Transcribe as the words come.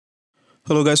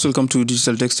Hello guys, welcome to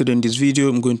Digital Text. Today in this video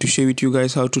I'm going to share with you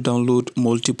guys how to download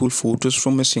multiple photos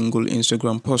from a single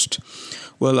Instagram post.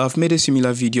 Well, I've made a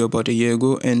similar video about a year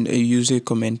ago and a user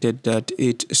commented that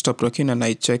it stopped working, and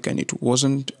I checked and it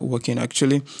wasn't working.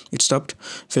 Actually, it stopped.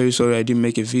 Very sorry I didn't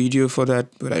make a video for that,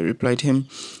 but I replied him.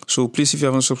 So please, if you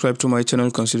haven't subscribed to my channel,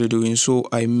 consider doing so.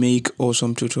 I make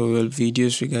awesome tutorial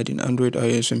videos regarding Android,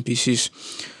 iOS and PCs.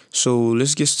 So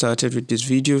let's get started with this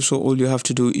video. So all you have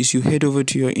to do is you head over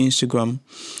to your Instagram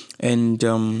and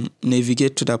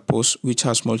navigate to that post which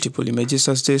has multiple images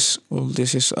as this. Well,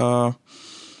 this is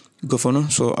governor.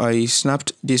 So I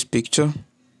snapped this picture.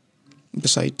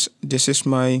 Besides, this is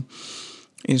my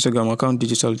Instagram account,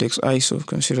 Digital Degs. So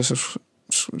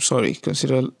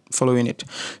consider following it.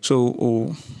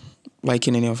 So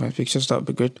liking any of my pictures, that would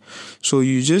be great. So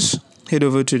you just head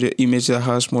over to the image that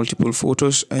has multiple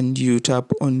photos and you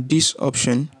tap on this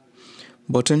option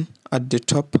button at the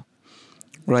top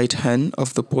right hand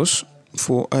of the post.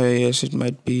 For iOS it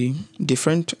might be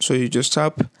different, so you just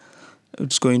tap,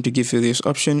 it's going to give you this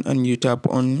option, and you tap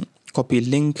on copy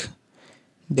link.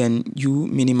 Then you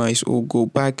minimize or go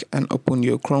back and open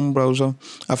your Chrome browser.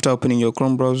 After opening your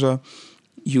Chrome browser,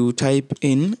 you type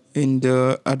in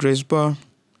the address bar,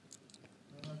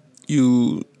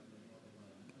 you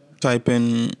type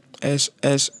in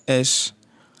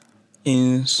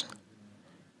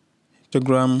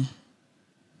instagram.com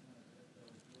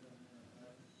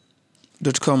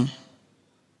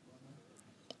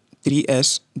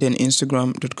 3s, then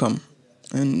instagram.com,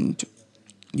 and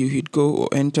you hit go or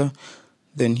enter.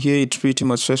 Then here it's pretty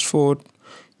much straightforward.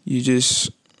 You just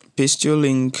paste your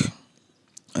link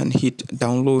and hit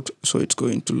download, so it's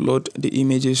going to load the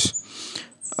images.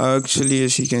 Actually,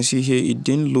 as you can see here, it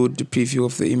didn't load the preview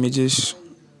of the images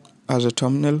as a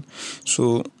thumbnail,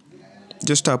 so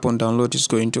just tap on download. It's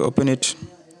going to open it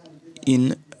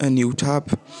in a new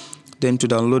tab. Then to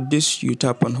download this, you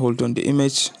tap and hold on the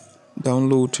image,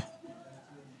 download,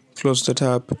 close the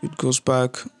tab, it goes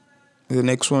back. The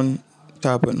next one,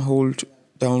 tap and hold,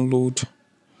 download.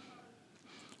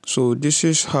 So this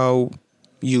is how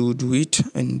you do it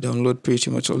and download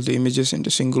pretty much all the images in the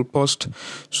single post.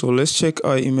 So let's check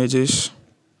our images.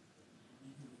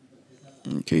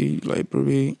 Okay,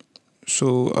 library.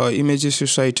 So our images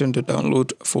is right in the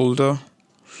download folder,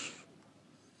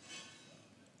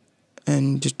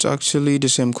 and it's actually the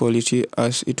same quality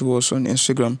as it was on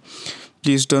Instagram.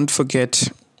 Please don't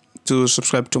forget to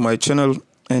subscribe to my channel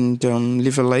and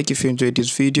leave a like if you enjoyed this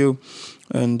video.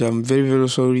 And I'm very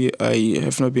sorry I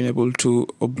have not been able to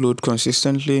upload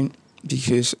consistently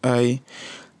because I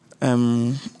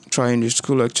am trying to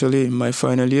school actually in my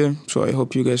final year. So I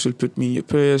hope you guys will put me in your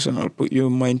prayers, and I'll put you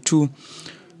in mine too.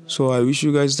 So I wish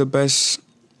you guys the best.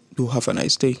 Do have a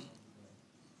nice day.